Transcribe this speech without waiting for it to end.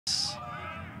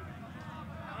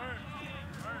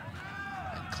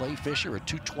Clay Fisher, a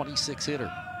 .226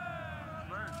 hitter.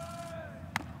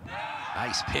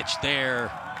 Nice pitch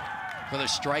there for the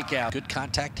strikeout. Good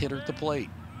contact hitter at the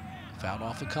plate. Fouled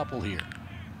off a couple here.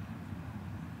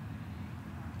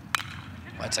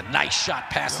 That's a nice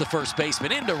shot past the first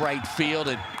baseman into right field,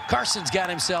 and Carson's got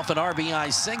himself an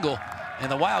RBI single,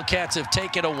 and the Wildcats have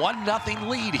taken a 1-0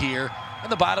 lead here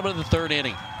in the bottom of the third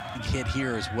inning. Hit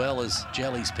here as well as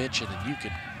Hjelle's pitching, and you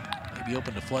could maybe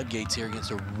open the floodgates here against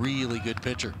a really good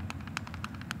pitcher.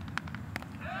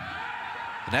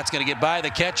 And that's going to get by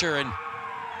the catcher, and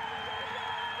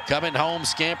coming home,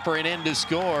 scampering in to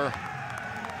score.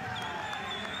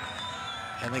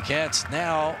 And the Cats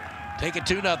now take a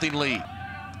 2-0 lead.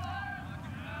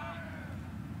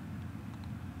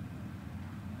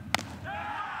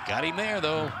 Got him there,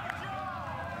 though.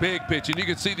 Big pitch, and you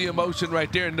can see the emotion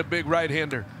right there in the big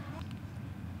right-hander.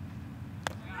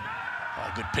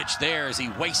 Oh, good pitch there as he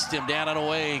wastes him down and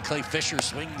away. Clay Fisher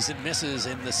swings and misses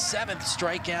in the 7th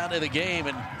strikeout of the game.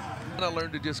 And I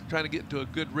learned to just try to get into a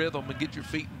good rhythm and get your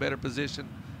feet in better position.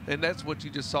 And that's what you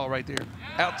just saw right there.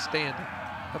 Outstanding.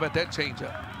 How about that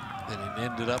changeup? And it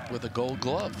ended up with a Gold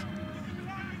Glove.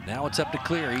 Now it's up to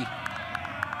Cleary.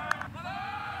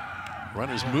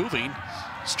 Runners moving.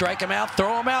 Strike him out,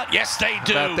 throw him out. Yes, they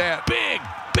do. How about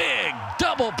that? Big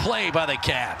double play by the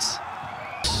Cats.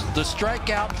 The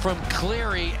strikeout from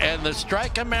Cleary and the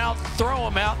strike him out, throw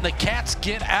him out, and the Cats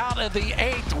get out of the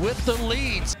 8th with the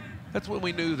leads. That's when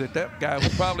we knew that that guy was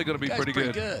probably going to be pretty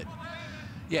good.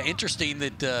 Yeah, interesting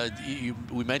that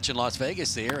we mentioned Las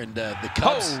Vegas there, and the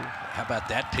Cubs. Oh. How about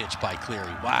that pitch by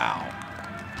Cleary? Wow.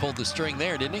 Pulled the string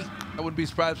there, didn't he? I wouldn't be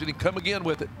surprised if he'd come again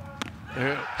with it.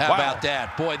 How about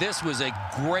that? Boy, this was a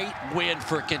great win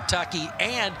for Kentucky,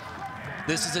 and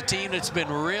this is a team that's been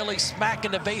really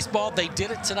smacking the baseball. They did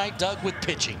it tonight, Doug, with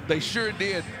pitching. They sure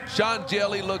did.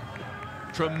 Hjelle looked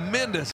tremendous.